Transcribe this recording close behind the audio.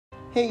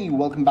Hey,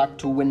 welcome back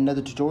to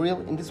another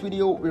tutorial. In this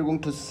video, we're going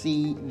to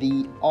see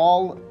the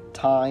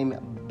all-time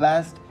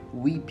best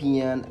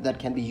VPN that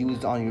can be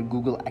used on your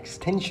Google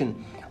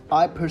extension.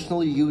 I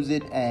personally use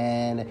it,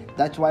 and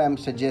that's why I'm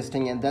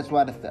suggesting, and that's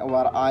what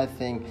I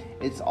think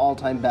it's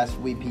all-time best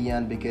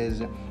VPN,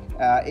 because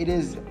it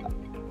is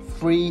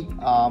free.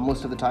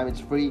 Most of the time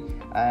it's free,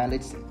 and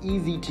it's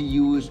easy to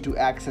use to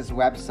access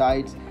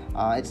websites.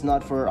 It's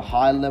not for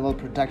high level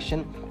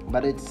protection,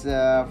 but it's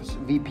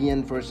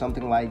VPN for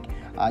something like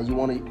you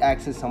want to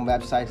access some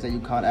websites that you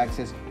can't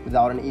access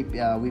without an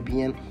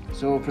VPN.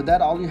 So for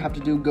that, all you have to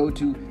do, go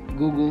to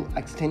Google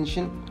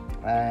extension,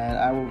 and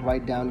I will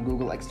write down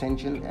Google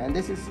extension. And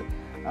this is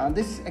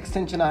this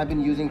extension I've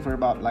been using for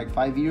about like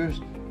 5 years,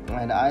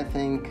 and I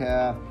think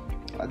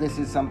this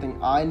is something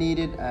I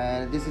needed,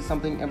 and this is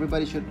something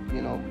everybody should,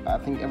 I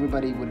think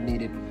everybody would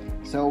need it.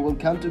 So we'll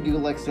come to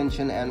Google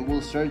extension and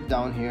we'll search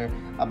down here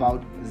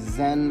about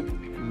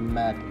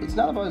Zen-Med. It's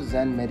not about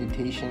Zen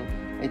meditation,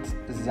 it's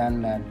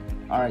Zen-Med.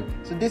 Alright,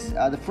 so this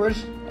the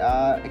first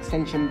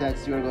extension that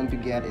you're going to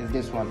get is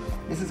this one.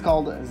 This is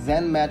called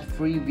Zen-Med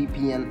Free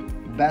VPN,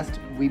 Best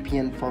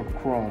VPN for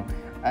Chrome.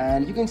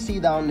 And you can see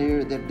down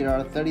here that there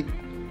are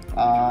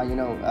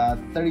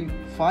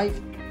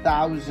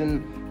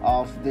 35,000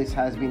 of this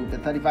has been, the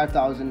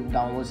 35,000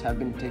 downloads have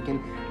been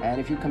taken. And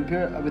if you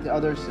compare with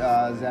others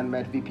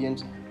Zen-Med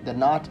VPNs, they're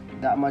not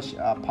that much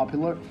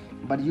popular,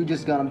 but you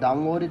just gonna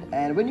download it.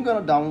 And when you're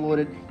gonna download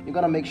it, you're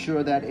gonna make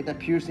sure that it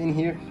appears in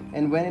here.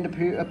 And when it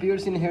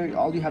appears in here,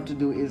 all you have to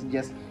do is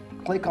just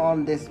click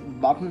on this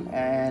button,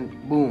 and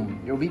boom,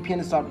 your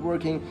VPN start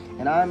working.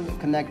 And I'm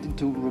connected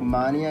to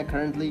Romania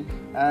currently,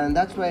 and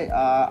that's why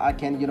I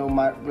can,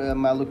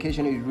 my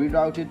location is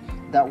rerouted.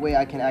 That way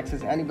I can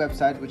access any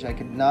website which I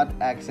could not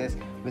access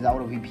without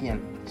a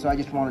VPN. So I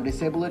just want to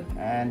disable it,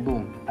 and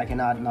boom, I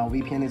cannot. Now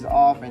VPN is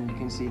off, and you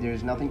can see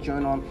there's nothing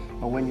showing on.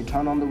 But when you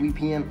turn on the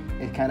VPN,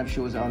 it kind of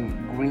shows on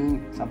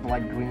green, something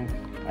like green.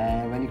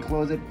 And when you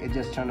close it, it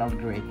just turned out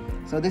gray.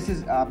 So this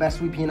is best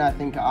VPN I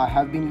think I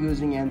have been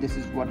using, and this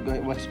is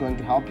what's going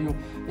to help you.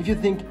 If you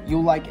think you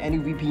like any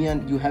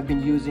VPN you have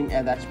been using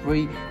and that's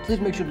free, please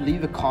make sure to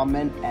leave a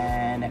comment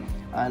and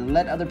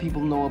let other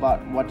people know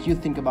about what you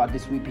think about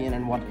this VPN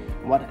and what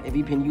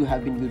VPN you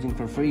have been using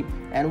for free.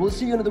 And we'll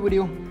see you in another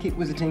video. Keep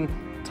visiting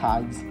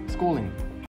Tides Schooling.